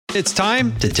It's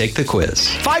time to take the quiz.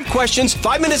 5 questions,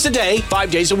 5 minutes a day,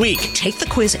 5 days a week. Take the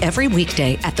quiz every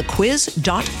weekday at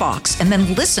thequiz.fox and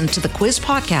then listen to the quiz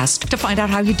podcast to find out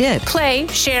how you did. Play,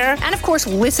 share, and of course,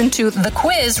 listen to the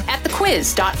quiz at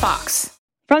thequiz.fox.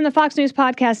 From the Fox News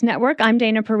Podcast Network, I'm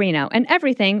Dana Perino, and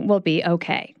everything will be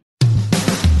okay.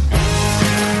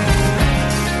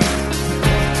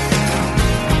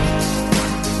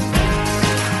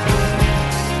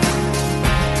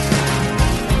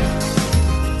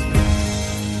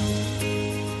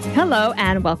 Hello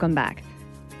and welcome back.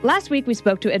 Last week, we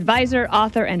spoke to advisor,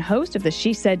 author, and host of the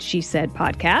She Said, She Said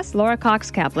podcast, Laura Cox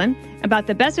Kaplan, about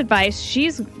the best advice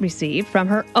she's received from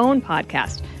her own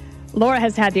podcast. Laura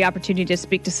has had the opportunity to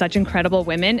speak to such incredible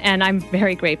women, and I'm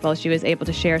very grateful she was able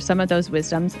to share some of those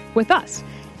wisdoms with us.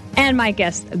 And my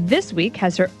guest this week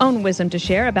has her own wisdom to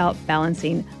share about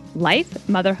balancing life,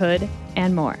 motherhood,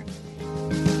 and more.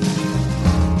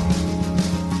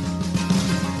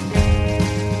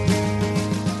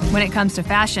 When it comes to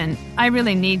fashion, I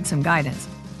really need some guidance.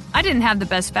 I didn't have the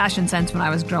best fashion sense when I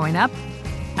was growing up.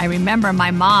 I remember my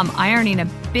mom ironing a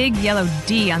big yellow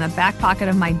D on the back pocket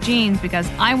of my jeans because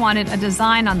I wanted a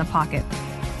design on the pocket.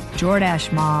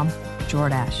 Jordache, Mom,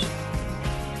 Jordache.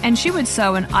 And she would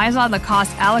sew an Izod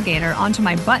Lacoste alligator onto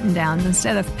my button-downs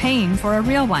instead of paying for a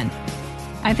real one.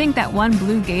 I think that one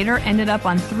blue gator ended up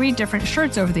on 3 different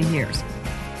shirts over the years.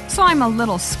 So I'm a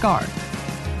little scarred.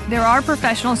 There are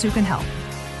professionals who can help.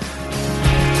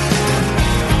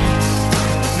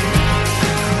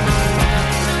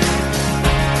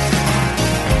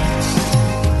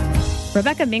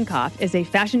 Rebecca Minkoff is a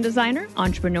fashion designer,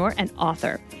 entrepreneur, and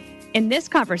author. In this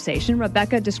conversation,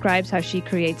 Rebecca describes how she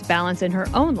creates balance in her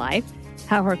own life,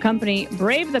 how her company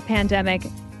braved the pandemic,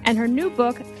 and her new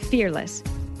book, Fearless,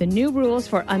 The New Rules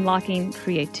for Unlocking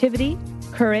Creativity,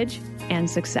 Courage, and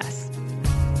Success.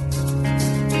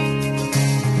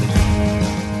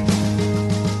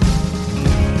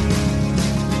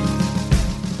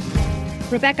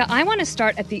 Rebecca, I want to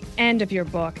start at the end of your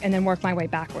book and then work my way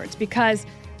backwards because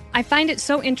I find it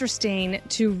so interesting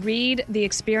to read the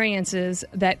experiences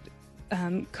that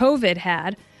COVID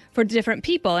had for different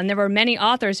people. And there were many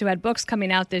authors who had books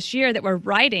coming out this year that were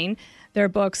writing their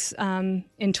books in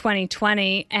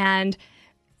 2020. And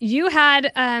you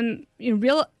had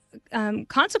real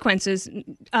consequences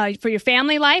for your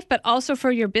family life, but also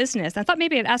for your business. I thought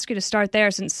maybe I'd ask you to start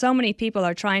there since so many people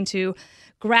are trying to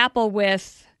grapple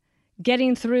with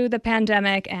getting through the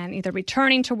pandemic and either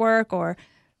returning to work or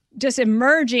just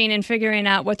emerging and figuring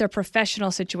out what their professional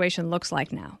situation looks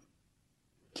like now.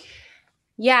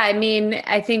 Yeah, I mean,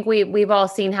 I think we've all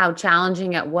seen how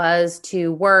challenging it was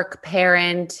to work,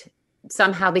 parent,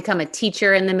 somehow become a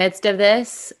teacher in the midst of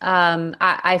this.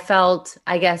 I felt,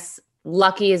 I guess,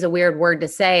 lucky is a weird word to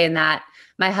say in that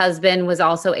my husband was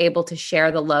also able to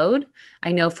share the load.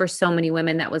 I know for so many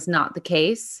women that was not the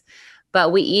case.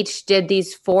 But we each did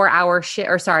these 4-hour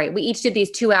we each did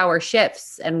these 2-hour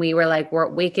shifts. And we were like,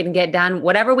 we can get done,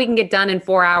 whatever we can get done in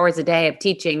 4 hours a day of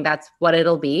teaching, that's what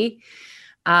it'll be.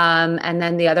 And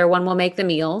then the other one will make the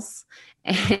meals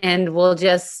and we'll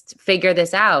just figure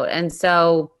this out. And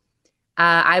so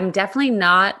I'm definitely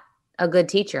not a good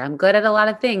teacher. I'm good at a lot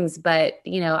of things, but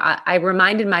I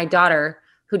reminded my daughter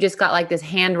who just got like this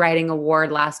handwriting award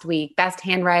last week, best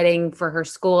handwriting for her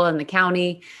school in the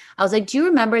county. I was like, do you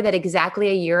remember that exactly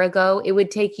a year ago, it would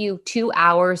take you 2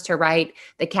 hours to write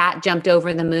 "The cat jumped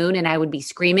over the moon" and I would be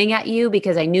screaming at you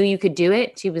because I knew you could do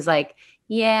it? She was like,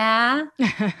 yeah.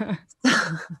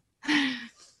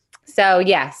 So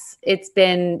yes, it's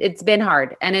been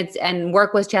hard and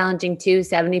work was challenging too.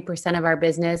 70% of our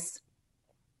business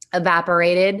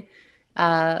evaporated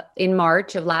in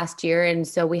March of last year. And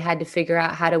so we had to figure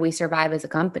out how do we survive as a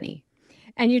company.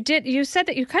 And you said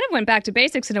that you kind of went back to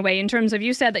basics in a way in terms of,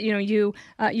 you said that, you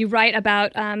write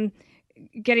about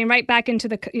getting right back into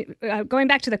going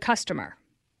back to the customer.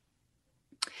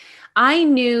 I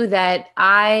knew that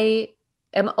I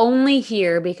am only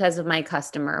here because of my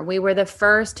customer. We were the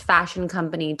first fashion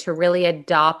company to really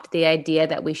adopt the idea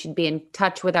that we should be in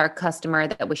touch with our customer,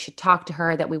 that we should talk to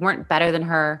her, that we weren't better than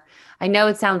her. I know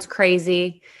it sounds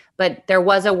crazy, but there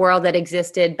was a world that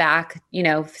existed back,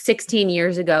 16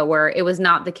 years ago where it was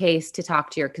not the case to talk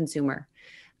to your consumer.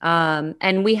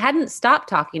 And we hadn't stopped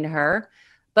talking to her,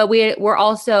 but we were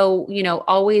also,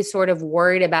 always sort of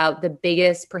worried about the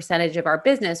biggest percentage of our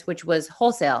business, which was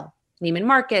wholesale. Neiman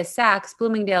Marcus, Saks,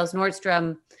 Bloomingdale's,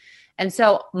 Nordstrom. And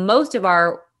so most of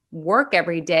our work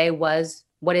every day was,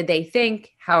 what did they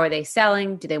think? How are they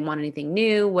selling? Do they want anything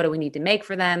new? What do we need to make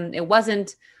for them? It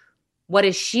wasn't, what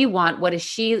does she want? What is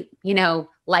she,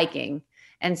 liking?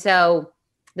 And so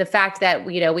the fact that,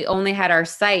 we only had our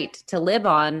site to live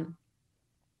on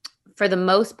for the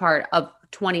most part of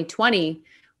 2020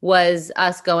 was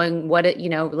us going,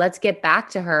 let's get back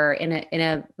to her in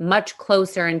a much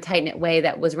closer and tight-knit way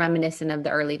that was reminiscent of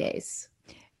the early days.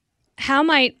 How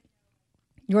might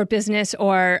your business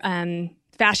or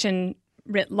fashion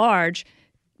writ large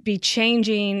be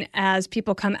changing as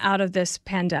people come out of this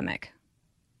pandemic?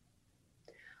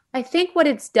 I think what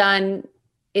it's done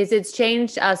is it's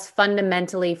changed us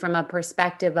fundamentally from a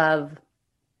perspective of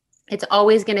it's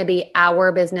always going to be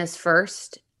our business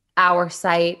first, our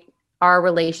site, our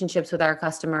relationships with our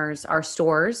customers, our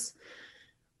stores.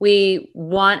 We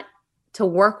want to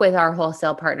work with our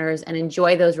wholesale partners and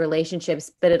enjoy those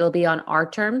relationships, but it'll be on our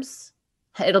terms.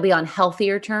 It'll be on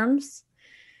healthier terms.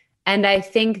 And I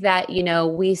think that,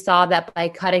 we saw that by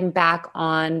cutting back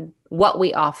on what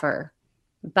we offer,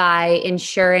 by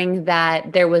ensuring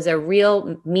that there was a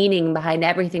real meaning behind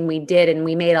everything we did, and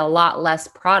we made a lot less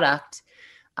product.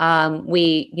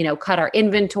 We, cut our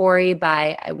inventory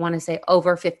by, I want to say,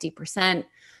 over 50%.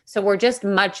 So we're just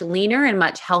much leaner and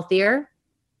much healthier.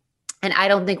 And I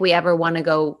don't think we ever want to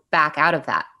go back out of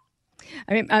that.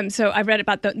 I mean, so I read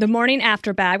about the morning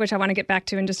after bag, which I want to get back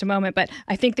to in just a moment. But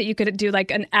I think that you could do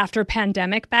like an after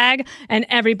pandemic bag, and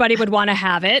everybody would want to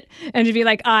have it, and it'd be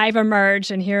like, I've emerged,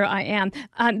 and here I am.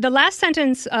 The last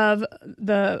sentence of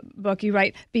the book, you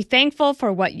write, "Be thankful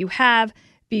for what you have.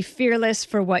 Be fearless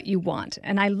for what you want."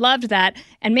 And I loved that.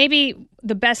 And maybe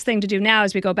the best thing to do now,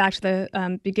 as we go back to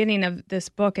the beginning of this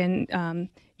book and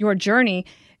your journey,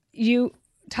 you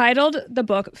titled the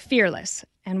book Fearless.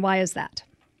 And why is that?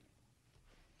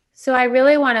 So I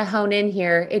really want to hone in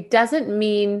here. It doesn't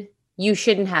mean you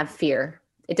shouldn't have fear.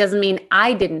 It doesn't mean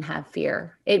I didn't have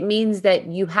fear. It means that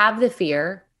you have the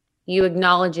fear, you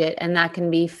acknowledge it, and that can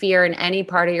be fear in any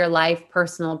part of your life,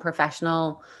 personal,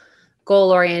 professional,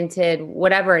 goal-oriented,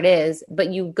 whatever it is, but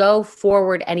you go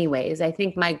forward anyways. I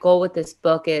think my goal with this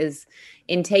book is,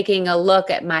 in taking a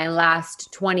look at my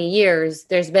last 20 years,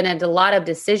 there's been a lot of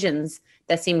decisions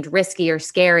that seemed risky or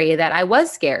scary that I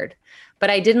was scared, but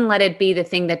I didn't let it be the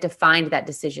thing that defined that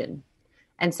decision.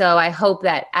 And so I hope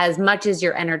that as much as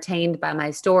you're entertained by my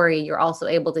story, you're also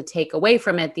able to take away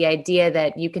from it the idea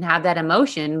that you can have that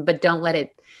emotion, but don't let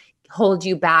it hold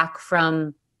you back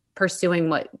from pursuing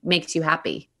what makes you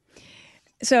happy.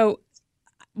 So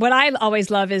what I always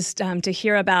love is to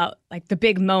hear about like the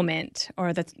big moment,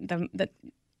 or the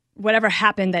whatever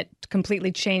happened that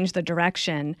completely changed the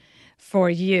direction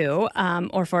for you,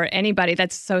 or for anybody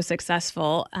that's so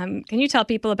successful. Can you tell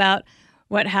people about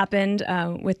what happened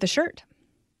with the shirt?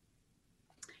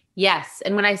 Yes.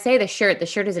 And when I say the shirt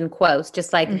is in quotes,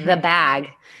 just like the bag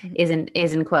is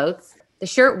in quotes. The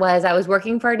shirt was, I was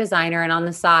working for a designer, and on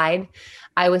the side,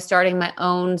 I was starting my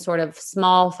own sort of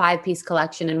small 5-piece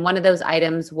collection. And one of those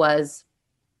items was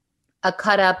a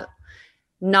cut up,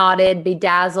 knotted,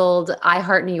 bedazzled I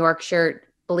Heart New York shirt.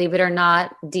 Believe it or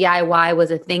not, DIY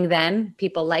was a thing then.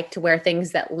 People like to wear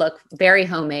things that look very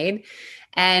homemade.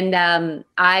 And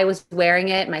I was wearing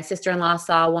it. My sister-in-law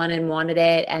saw one and wanted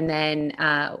it, and then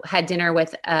had dinner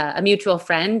with a mutual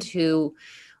friend who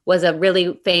was a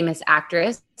really famous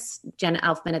actress, Jenna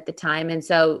Elfman at the time. And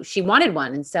so she wanted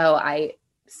one. And so I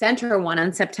sent her one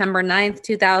on September 9th,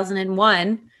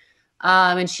 2001.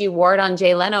 And she wore it on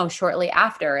Jay Leno shortly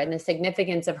after. And the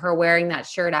significance of her wearing that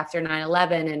shirt after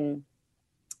 9/11 and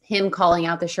him calling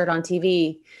out the shirt on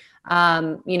TV,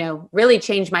 really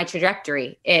changed my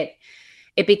trajectory.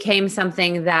 It became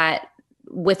something that,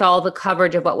 with all the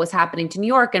coverage of what was happening to New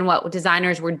York and what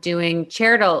designers were doing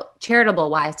charitable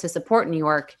wise to support New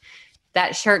York,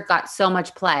 that shirt got so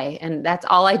much play. And that's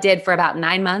all I did for about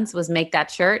 9 months, was make that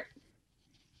shirt.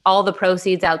 All the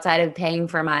proceeds outside of paying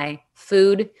for my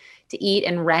food to eat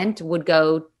and rent would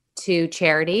go to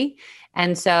charity.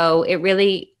 And so it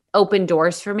really opened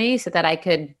doors for me so that I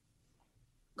could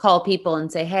call people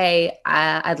and say, hey,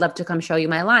 I'd love to come show you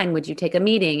my line. Would you take a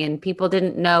meeting? And people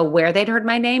didn't know where they'd heard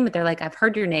my name, but they're like, I've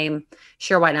heard your name.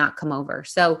 Sure, why not come over?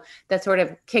 So that sort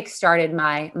of kickstarted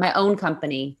my own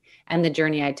company and the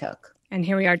journey I took. And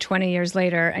here we are 20 years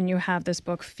later, and you have this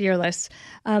book, Fearless.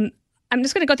 I'm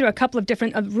just going to go through a couple of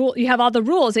different rules. You have all the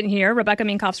rules in here, Rebecca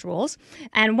Minkoff's rules.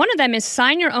 And one of them is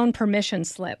sign your own permission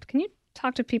slip. Can you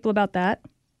talk to people about that?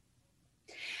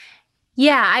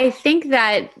 Yeah, I think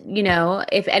that,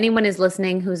 if anyone is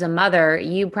listening who's a mother,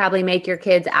 you probably make your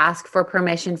kids ask for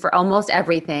permission for almost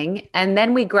everything. And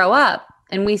then we grow up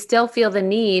and we still feel the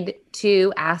need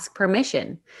to ask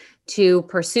permission to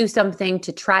pursue something,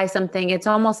 to try something. It's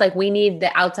almost like we need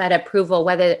the outside approval,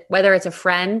 whether it's a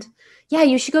friend. Yeah,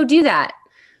 you should go do that.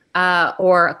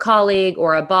 Or a colleague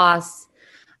or a boss.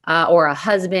 or a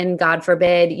husband, God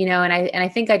forbid, and I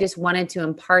think I just wanted to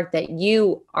impart that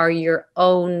you are your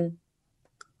own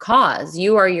cause.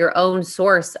 You are your own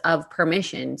source of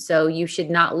permission. So you should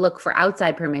not look for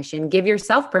outside permission. Give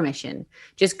yourself permission.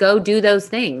 Just go do those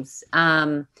things.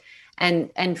 And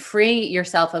free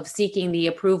yourself of seeking the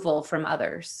approval from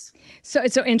others. So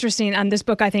it's so interesting. This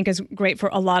book, I think, is great for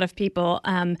a lot of people,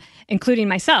 including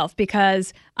myself,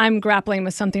 because I'm grappling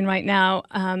with something right now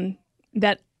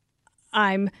that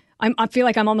I feel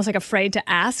like I'm almost like afraid to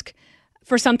ask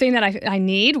for something that I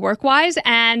need work-wise.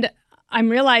 And I'm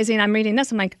realizing I'm reading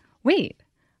this. I'm like, wait,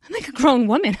 I'm like a grown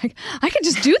woman. I could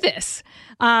just do this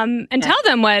and tell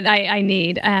them what I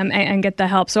need and get the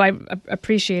help. So I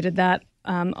appreciated that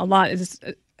a lot. It's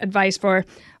advice for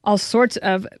all sorts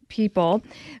of people.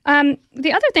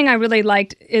 The other thing I really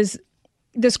liked is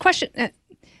this question of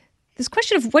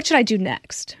what should I do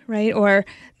next, right? Or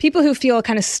people who feel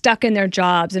kind of stuck in their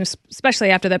jobs, and especially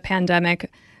after the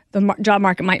pandemic, the job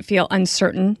market might feel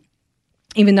uncertain.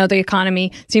 Even though the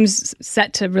economy seems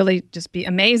set to really just be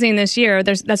amazing this year,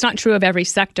 that's not true of every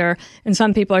sector. And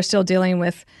some people are still dealing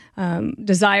with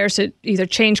desires to either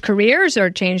change careers or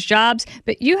change jobs.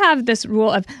 But you have this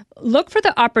rule of look for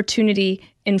the opportunity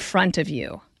in front of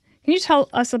you. Can you tell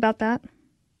us about that?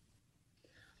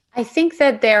 I think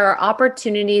that there are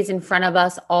opportunities in front of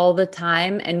us all the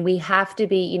time, and we have to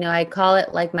be, I call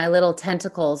it like my little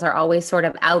tentacles are always sort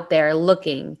of out there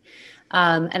looking.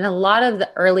 And a lot of the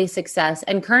early success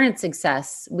and current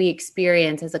success we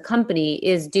experience as a company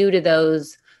is due to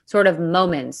those sort of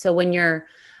moments. So when you're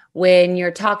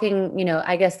talking,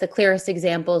 I guess the clearest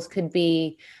examples could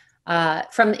be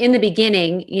from in the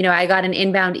beginning, I got an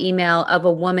inbound email of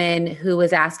a woman who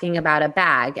was asking about a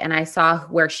bag, and I saw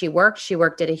where she worked. She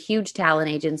worked at a huge talent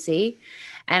agency.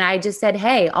 And I just said,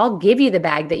 hey, I'll give you the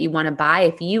bag that you want to buy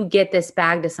if you get this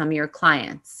bag to some of your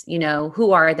clients.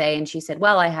 Who are they? And she said,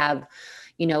 well, I have,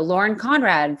 Lauren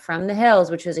Conrad from The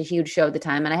Hills, which was a huge show at the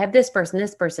time. And I have this person.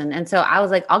 And so I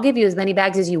was like, I'll give you as many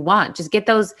bags as you want. Just get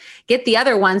the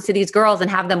other ones to these girls and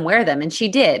have them wear them. And she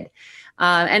did.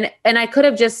 And I could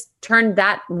have just turned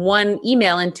that one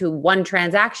email into one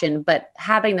transaction, but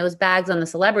having those bags on the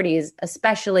celebrities,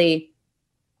 especially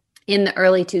in the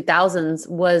early 2000s,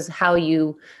 was how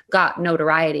you got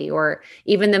notoriety. Or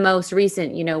even the most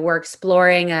recent, we're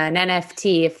exploring an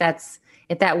NFT, if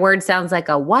that word sounds like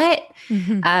a what.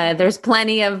 Mm-hmm. There's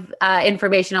plenty of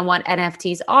information on what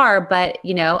NFTs are, but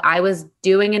I was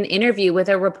doing an interview with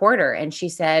a reporter, and she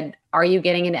said, "Are you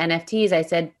getting into NFTs?" I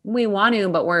said, "We want to,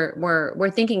 but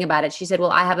we're thinking about it." She said,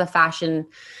 "Well, I have a fashion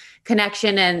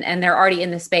connection and they're already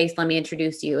in the space. Let me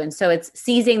introduce you." And so it's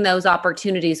seizing those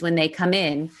opportunities when they come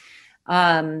in.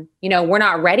 We're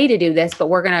not ready to do this, but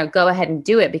we're going to go ahead and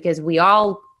do it because we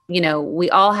all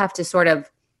have to sort of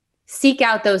seek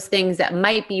out those things that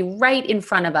might be right in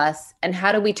front of us, and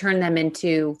how do we turn them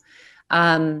into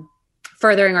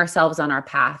furthering ourselves on our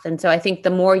path. And so I think the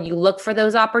more you look for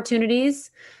those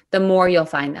opportunities, the more you'll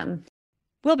find them.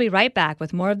 We'll be right back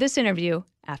with more of this interview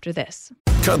after this.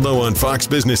 Kudlow on Fox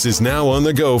Business is now on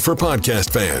the go for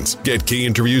podcast fans. Get key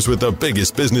interviews with the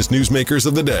biggest business newsmakers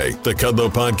of the day. The Kudlow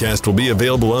podcast will be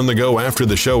available on the go after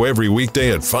the show every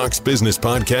weekday at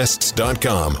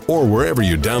foxbusinesspodcasts.com or wherever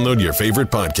you download your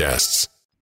favorite podcasts.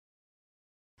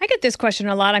 I get this question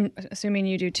a lot. I'm assuming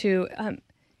you do too.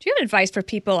 Do you have advice for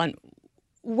people on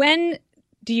when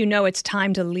do you know it's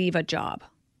time to leave a job?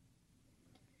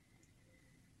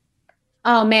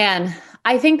 Oh, man.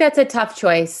 I think that's a tough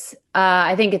choice.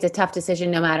 I think it's a tough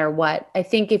decision no matter what. I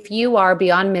think if you are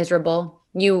beyond miserable,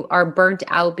 you are burnt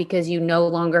out because you no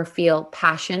longer feel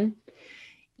passion,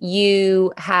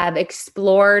 you have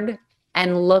explored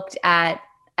and looked at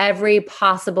every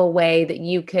possible way that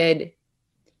you could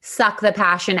suck the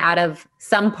passion out of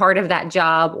some part of that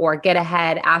job or get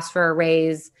ahead, ask for a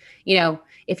raise.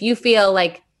 If you feel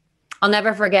like, I'll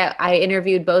never forget, I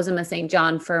interviewed Bozoma St.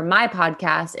 John for my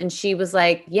podcast, and she was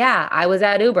like, yeah, I was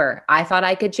at Uber. I thought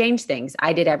I could change things.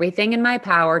 I did everything in my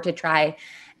power to try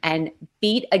and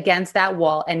beat against that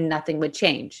wall, and nothing would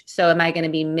change. So am I going to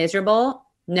be miserable?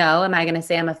 No. Am I going to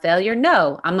say I'm a failure?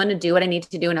 No. I'm going to do what I need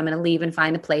to do, and I'm going to leave and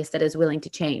find a place that is willing to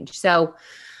change.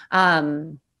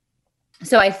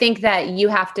 So I think that you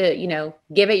have to,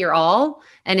 give it your all.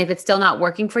 And if it's still not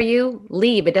working for you,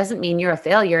 leave. It doesn't mean you're a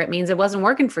failure. It means it wasn't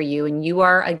working for you. And you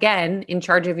are, again, in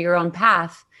charge of your own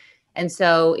path. And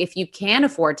so if you can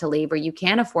afford to leave, or you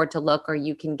can afford to look, or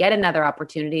you can get another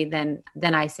opportunity, then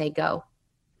I say go.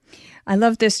 I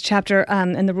love this chapter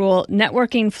and the rule,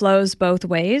 networking flows both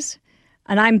ways.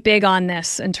 And I'm big on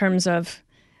this in terms of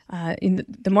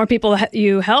the more people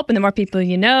you help and the more people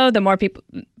you know, the more people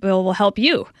will help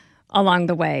you along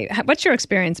the way. What's your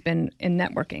experience been in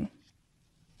networking?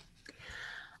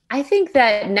 I think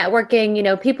that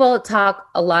networking, people talk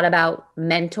a lot about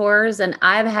mentors, and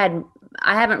I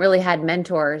haven't really had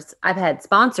mentors. I've had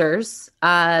sponsors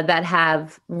that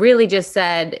have really just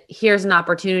said, here's an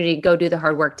opportunity, go do the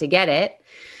hard work to get it.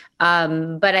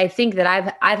 But I think that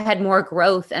I've had more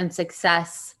growth and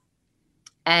success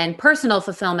and personal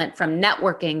fulfillment from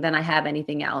networking than I have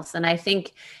anything else. And I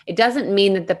think it doesn't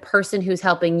mean that the person who's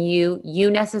helping you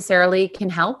necessarily can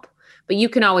help, but you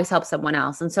can always help someone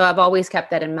else. And so I've always kept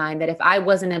that in mind, that if I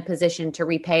wasn't in a position to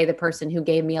repay the person who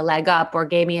gave me a leg up or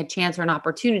gave me a chance or an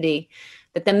opportunity,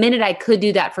 that the minute I could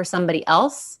do that for somebody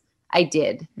else, I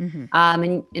did. Mm-hmm.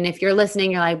 And if you're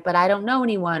listening, you're like, but I don't know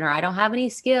anyone, or I don't have any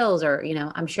skills, or,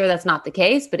 I'm sure that's not the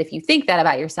case. But if you think that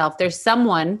about yourself, there's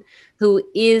someone who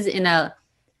is in a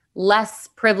less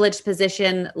privileged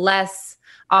position, less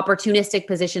opportunistic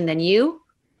position than you.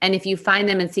 And if you find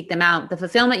them and seek them out, the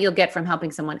fulfillment you'll get from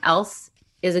helping someone else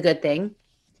is a good thing.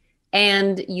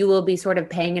 And you will be sort of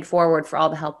paying it forward for all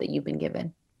the help that you've been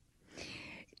given.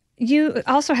 You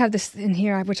also have this in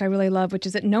here, which I really love, which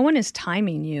is that no one is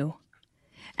timing you.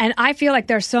 And I feel like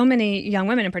there are so many young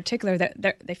women in particular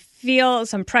that they feel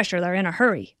some pressure. They're in a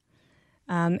hurry.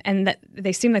 And that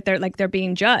they seem like they're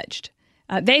being judged.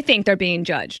 They think they're being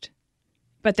judged,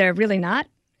 but they're really not.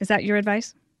 Is that your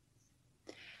advice?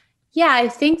 Yeah, I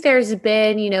think there's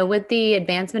been, with the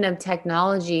advancement of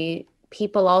technology,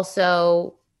 people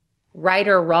also, right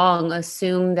or wrong,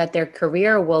 assume that their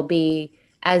career will be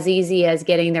as easy as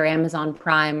getting their Amazon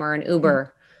Prime or an Uber.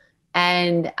 Mm-hmm.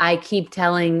 And I keep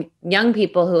telling young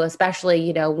people who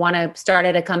especially, want to start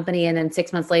at a company and then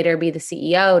 6 months later be the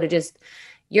CEO, to just,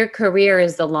 your career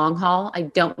is the long haul. I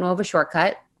don't know of a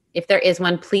shortcut. If there is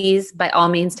one, please, by all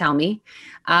means, tell me.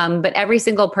 But every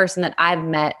single person that I've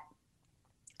met,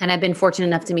 and I've been fortunate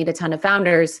enough to meet a ton of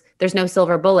founders, there's no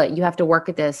silver bullet. You have to work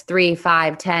at this 3,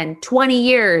 5, 10, 20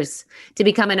 years to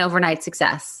become an overnight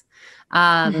success.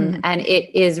 And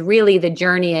it is really the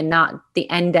journey and not the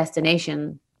end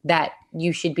destination that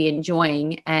you should be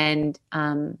enjoying, and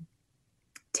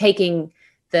taking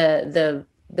the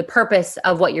purpose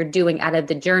of what you're doing out of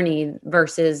the journey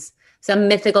versus some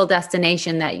mythical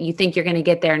destination that you think you're going to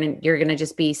get there and you're going to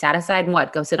just be satisfied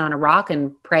and go sit on a rock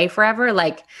and pray forever.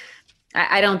 Like,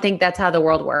 I don't think that's how the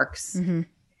world works. Mm-hmm.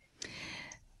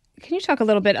 Can you talk a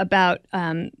little bit about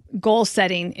goal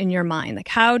setting in your mind? Like,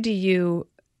 how do you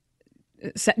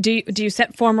do you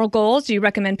set formal goals? Do you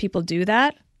recommend people do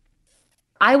that?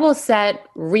 I will set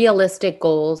realistic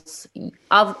goals.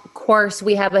 Of course,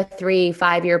 we have a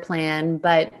 3-5 year plan,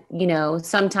 but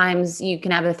sometimes you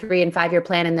can have a 3 and 5 year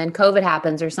plan and then COVID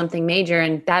happens or something major,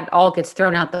 and that all gets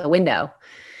thrown out the window.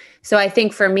 So I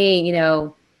think for me,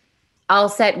 I'll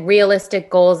set realistic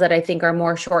goals that I think are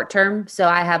more short term. So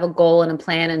I have a goal and a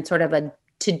plan and sort of a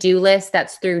to-do list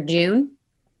that's through June.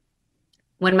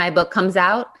 When my book comes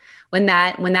out, when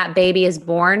that baby is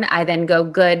born, I then go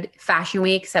good, Fashion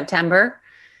Week, September.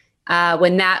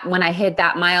 When I hit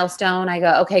that milestone, I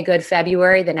go, okay, good,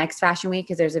 February, the next Fashion Week,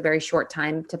 because there's a very short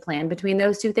time to plan between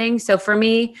those two things. So for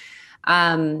me,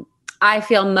 I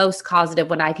feel most positive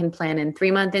when I can plan in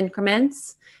 3-month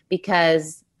increments,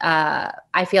 because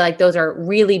I feel like those are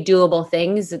really doable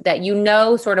things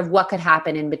that sort of what could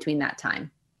happen in between that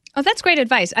time. Oh, that's great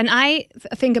advice. And I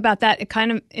think about that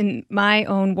kind of in my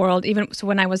own world, even so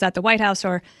when I was at the White House,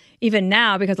 or even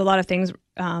now, because a lot of things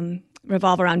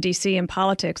revolve around DC and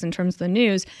politics in terms of the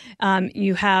news.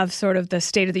 You have sort of the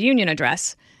State of the Union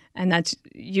address, and that's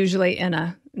usually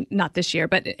not this year,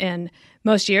 but in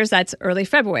most years, that's early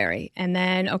February. And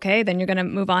then, then you're going to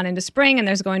move on into spring, and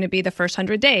there's going to be the first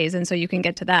 100 days. And so you can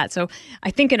get to that. So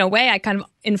I think in a way, I kind of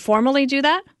informally do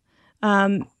that.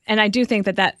 And I do think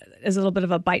that is a little bit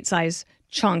of a bite-sized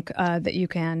chunk that you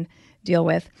can deal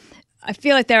with. I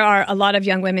feel like there are a lot of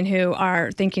young women who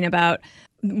are thinking about,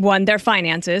 one, their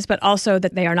finances, but also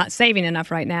that they are not saving enough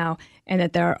right now, and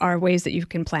that there are ways that you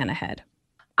can plan ahead.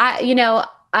 I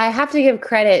have to give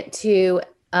credit to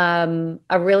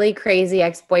a really crazy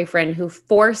ex-boyfriend who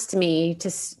forced me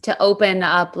to open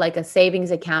up like a savings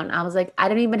account. I was like, I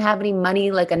don't even have any money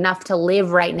enough to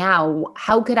live right now.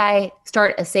 How could I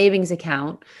start a savings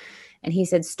account? And he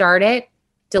said, start it,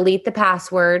 delete the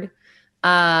password.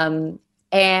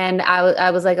 And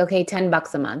I was like, okay,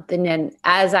 $10 a month. And then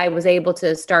as I was able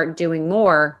to start doing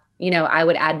more, I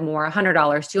would add more, $100,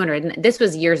 $200. And this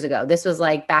was years ago. This was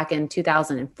back in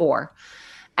 2004.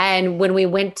 And when we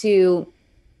went to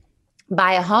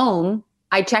buy a home,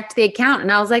 I checked the account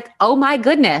and I was like, oh my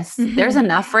goodness, there's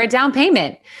enough for a down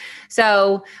payment.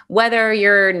 So whether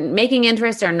you're making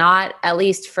interest or not, at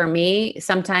least for me,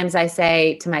 sometimes I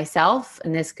say to myself,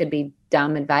 and this could be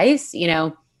dumb advice,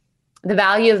 the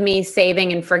value of me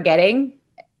saving and forgetting,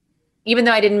 even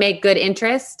though I didn't make good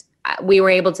interest, we were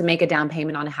able to make a down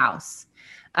payment on a house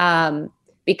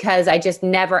because I just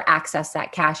never accessed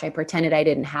that cash. I pretended I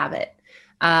didn't have it.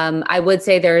 I would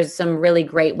say there's some really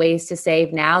great ways to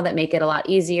save now that make it a lot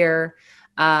easier.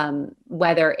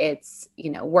 Whether it's,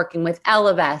 working with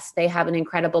Ellevest, they have an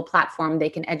incredible platform. They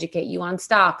can educate you on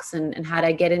stocks and how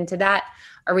to get into that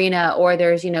arena. Or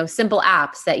there's, simple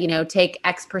apps that, take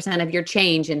X% of your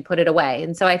change and put it away.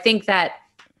 And so I think that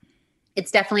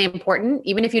it's definitely important.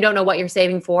 Even if you don't know what you're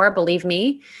saving for, believe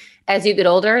me, as you get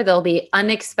older, there'll be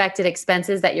unexpected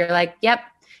expenses that you're like, yep,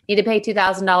 need to pay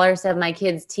 $2,000 to have my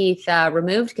kid's teeth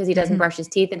removed because he doesn't brush his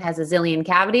teeth and has a zillion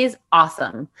cavities.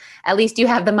 Awesome. At least you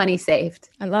have the money saved.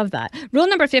 I love that. Rule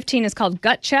number 15 is called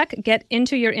gut check. Get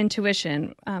into your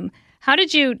intuition. How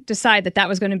did you decide that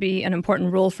was going to be an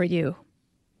important rule for you?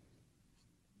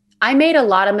 I made a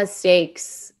lot of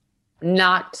mistakes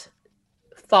not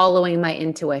following my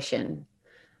intuition.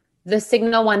 The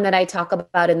signal one that I talk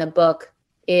about in the book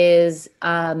is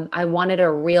I wanted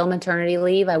a real maternity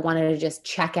leave. I wanted to just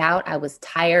check out. I was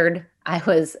tired. I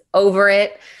was over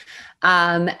it.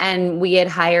 And we had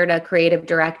hired a creative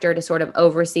director to sort of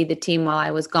oversee the team while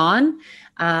I was gone.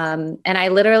 And I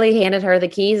literally handed her the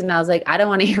keys and I was like, I don't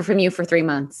want to hear from you for 3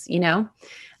 months.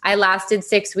 I lasted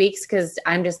 6 weeks because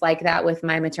I'm just like that with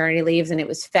my maternity leaves. And it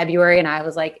was February and I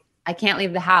was like, I can't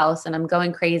leave the house and I'm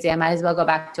going crazy. I might as well go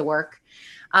back to work.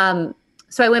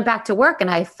 So I went back to work and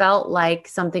I felt like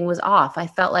something was off. I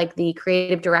felt like the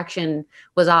creative direction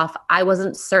was off. I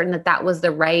wasn't certain that was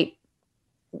the right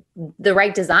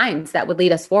designs that would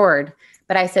lead us forward.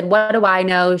 But I said, what do I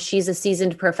know? She's a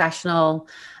seasoned professional.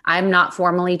 I'm not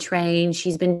formally trained.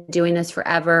 She's been doing this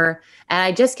forever. And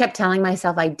I just kept telling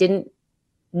myself I didn't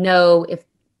know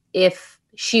if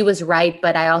she was right.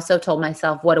 But I also told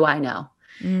myself, what do I know?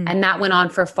 And that went on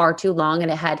for far too long.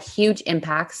 And it had huge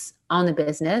impacts on the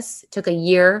business. It took a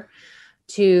year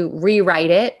to rewrite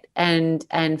it and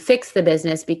fix the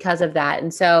business because of that.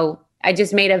 And so I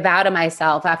just made a vow to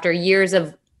myself after years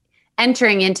of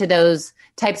entering into those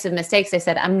types of mistakes. I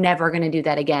said, I'm never going to do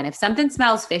that again. If something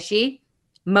smells fishy,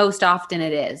 most often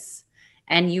it is.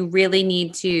 And you really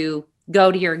need to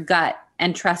go to your gut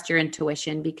and trust your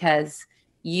intuition because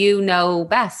you know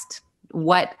best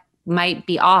what might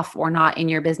be off or not in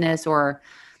your business or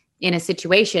in a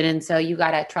situation. And so you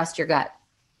got to trust your gut.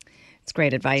 It's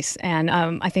great advice. And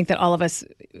I think that all of us,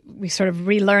 we sort of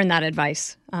relearn that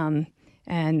advice. And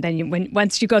then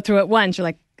once you go through it once, you're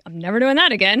like, I'm never doing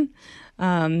that again.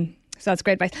 So that's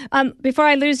great advice. Before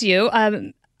I lose you,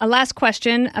 a last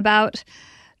question about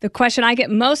the question I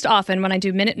get most often when I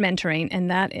do Minute Mentoring,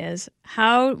 and that is,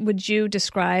 how would you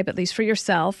describe, at least for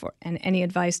yourself, and any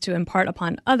advice to impart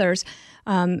upon others,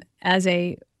 as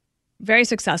a very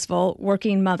successful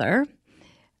working mother,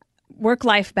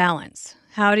 work-life balance?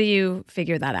 How do you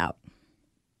figure that out?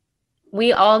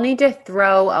 We all need to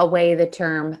throw away the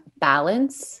term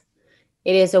balance.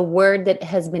 It is a word that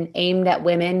has been aimed at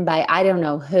women by I don't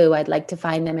know who. I'd like to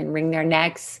find them and wring their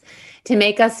necks to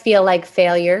make us feel like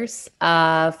failures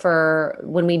for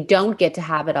when we don't get to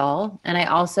have it all. And I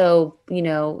also,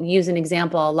 use an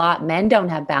example a lot. Men don't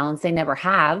have balance. They never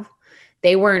have.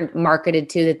 They weren't marketed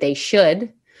to that they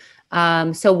should.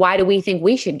 So why do we think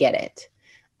we should get it?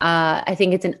 I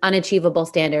think it's an unachievable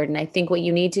standard. And I think what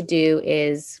you need to do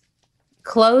is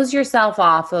close yourself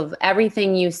off of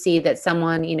everything you see that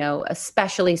someone,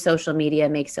 especially social media,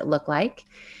 makes it look like,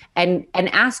 and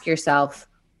ask yourself,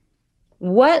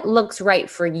 what looks right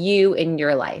for you in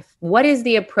your life? What is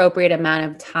the appropriate amount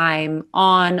of time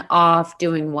on, off,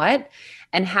 doing what?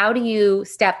 And how do you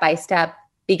step by step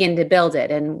begin to build it?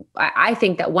 And I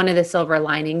think that one of the silver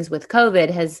linings with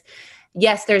COVID has,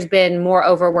 yes, there's been more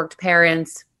overworked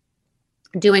parents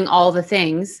doing all the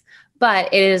things, but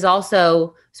it is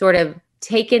also sort of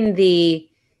taken the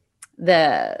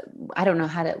I don't know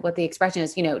what the expression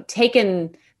is,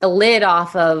 taken the lid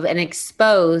off of and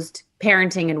exposed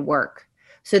parenting and work.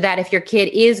 So that if your kid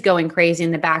is going crazy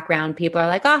in the background, people are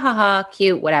like, ah, ha, ha,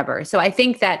 cute, whatever. So I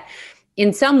think that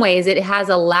in some ways it has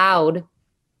allowed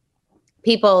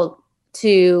people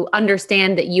to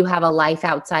understand that you have a life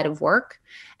outside of work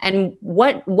and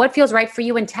what feels right for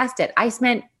you, and test it. I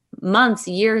spent months,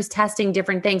 years testing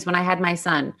different things when I had my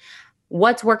son.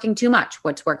 What's working too much?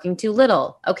 What's working too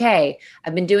little? Okay,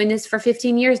 I've been doing this for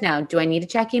 15 years now. Do I need to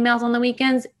check emails on the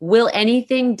weekends? Will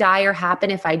anything dire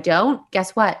happen if I don't?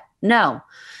 Guess what? No.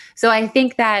 So I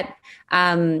think that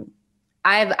I've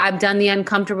done the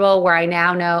uncomfortable where I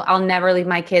now know I'll never leave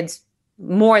my kids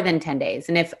more than 10 days.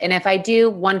 And if I do,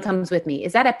 one comes with me.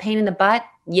 Is that a pain in the butt?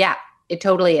 Yeah, it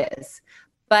totally is.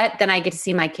 But then I get to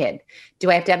see my kid. Do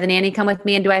I have to have the nanny come with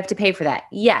me, and do I have to pay for that?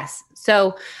 Yes.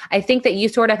 So I think that you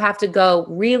sort of have to go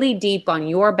really deep on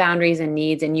your boundaries and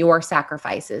needs and your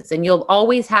sacrifices. And you'll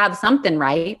always have something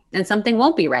right and something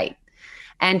won't be right.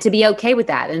 And to be okay with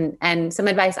that. And some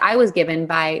advice I was given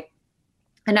by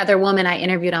another woman I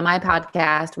interviewed on my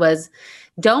podcast was,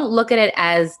 don't look at it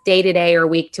as day to day or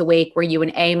week to week, where you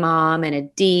an A mom and a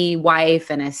D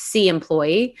wife and a C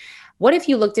employee. What if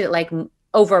you looked at it like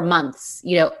over months,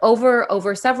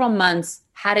 over several months,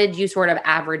 how did you sort of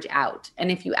average out?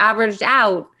 And if you averaged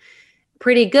out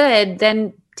pretty good,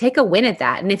 then take a win at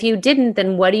that. And if you didn't,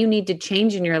 then what do you need to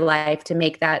change in your life to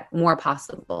make that more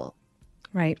possible?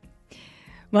 Right.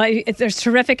 Well, there's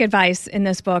terrific advice in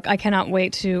this book. I cannot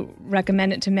wait to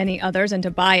recommend it to many others and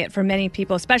to buy it for many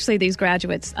people, especially these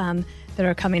graduates that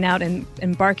are coming out and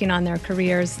embarking on their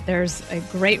careers. There's a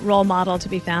great role model to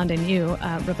be found in you,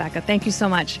 Rebecca. Thank you so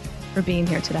much for being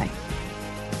here today.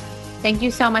 Thank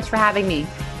you so much for having me.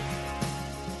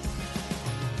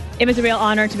 It was a real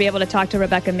honor to be able to talk to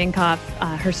Rebecca Minkoff.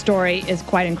 Her story is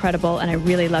quite incredible, and I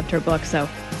really loved her book, so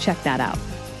check that out.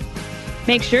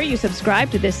 Make sure you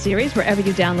subscribe to this series wherever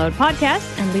you download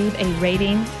podcasts and leave a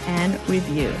rating and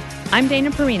review. I'm Dana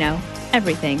Perino.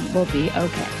 Everything will be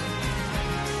okay.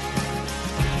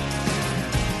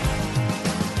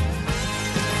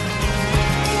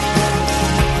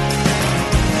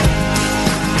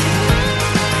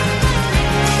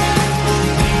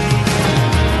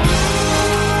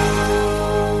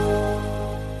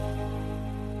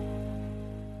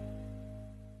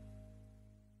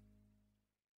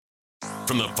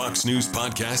 From the Fox News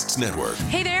Podcasts Network.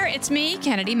 Hey there, it's me,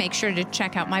 Kennedy. Make sure to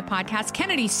check out my podcast,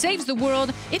 Kennedy Saves the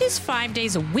World. It is 5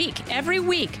 days a week, every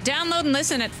week. Download and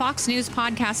listen at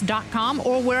foxnewspodcast.com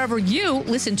or wherever you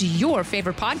listen to your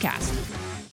favorite podcast.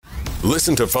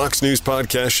 Listen to Fox News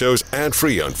Podcast shows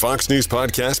ad-free on Fox News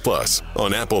Podcast Plus,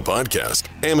 on Apple Podcast,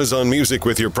 Amazon Music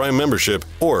with your Prime membership,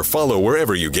 or follow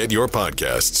wherever you get your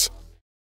podcasts.